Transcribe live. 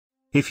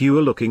If you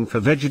are looking for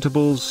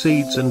vegetables,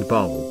 seeds and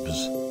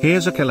bulbs,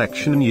 here's a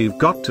collection you've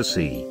got to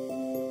see.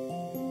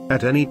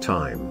 At any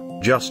time,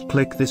 just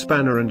click this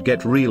banner and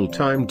get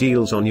real-time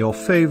deals on your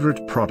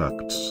favorite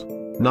products.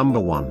 Number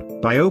 1,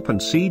 by Open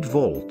Seed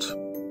Vault.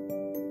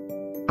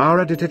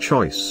 Our editor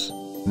choice.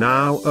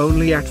 Now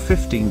only at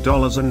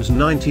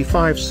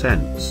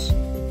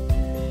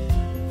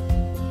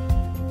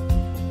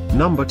 $15.95.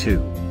 Number 2,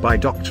 by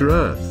Dr.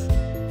 Earth.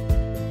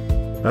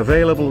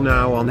 Available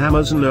now on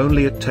Amazon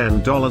only at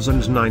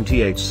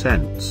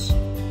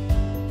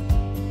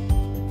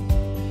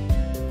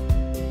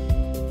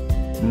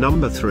 $10.98.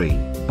 Number 3,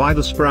 by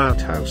the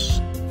Sprout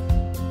House.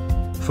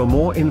 For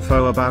more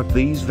info about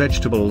these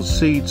vegetables,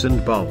 seeds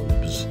and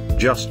bulbs,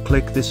 just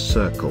click this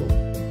circle.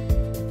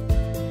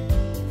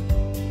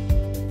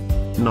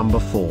 Number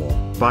 4,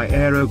 by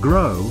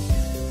AeroGrow.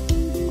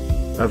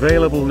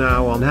 Available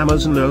now on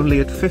Amazon only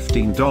at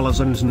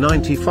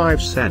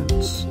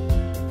 $15.95.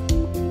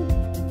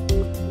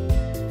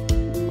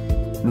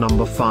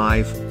 Number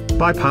 5,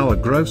 by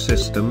PowerGrow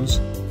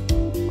Systems.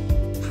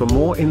 For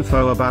more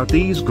info about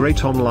these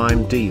great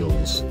online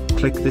deals,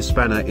 click this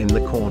banner in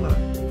the corner.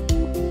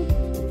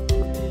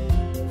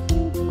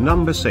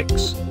 Number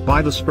 6,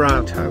 by the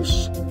Sprout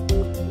House.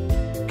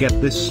 Get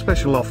this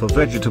special offer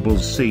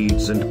vegetables,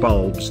 seeds and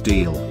bulbs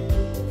deal.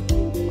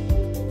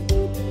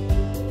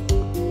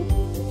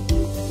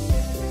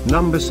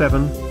 Number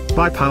 7,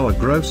 by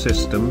PowerGrow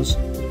Systems.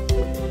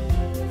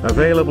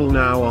 Available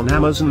now on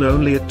Amazon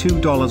only at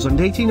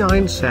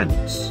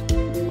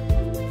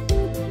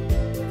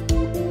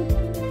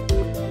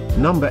 $2.89.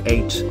 Number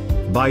 8,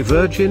 by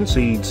Virgin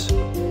Seeds.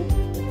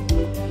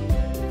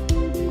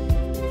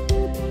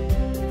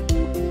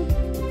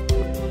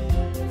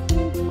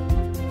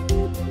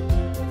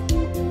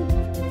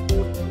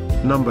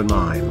 Number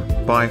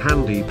 9, by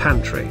Handy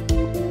Pantry.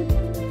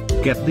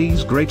 Get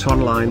these great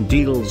online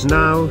deals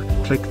now,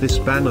 click this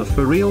banner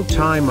for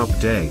real-time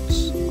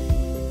updates.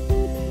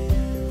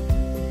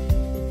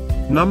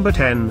 Number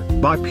 10,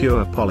 by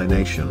Pure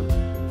Pollination.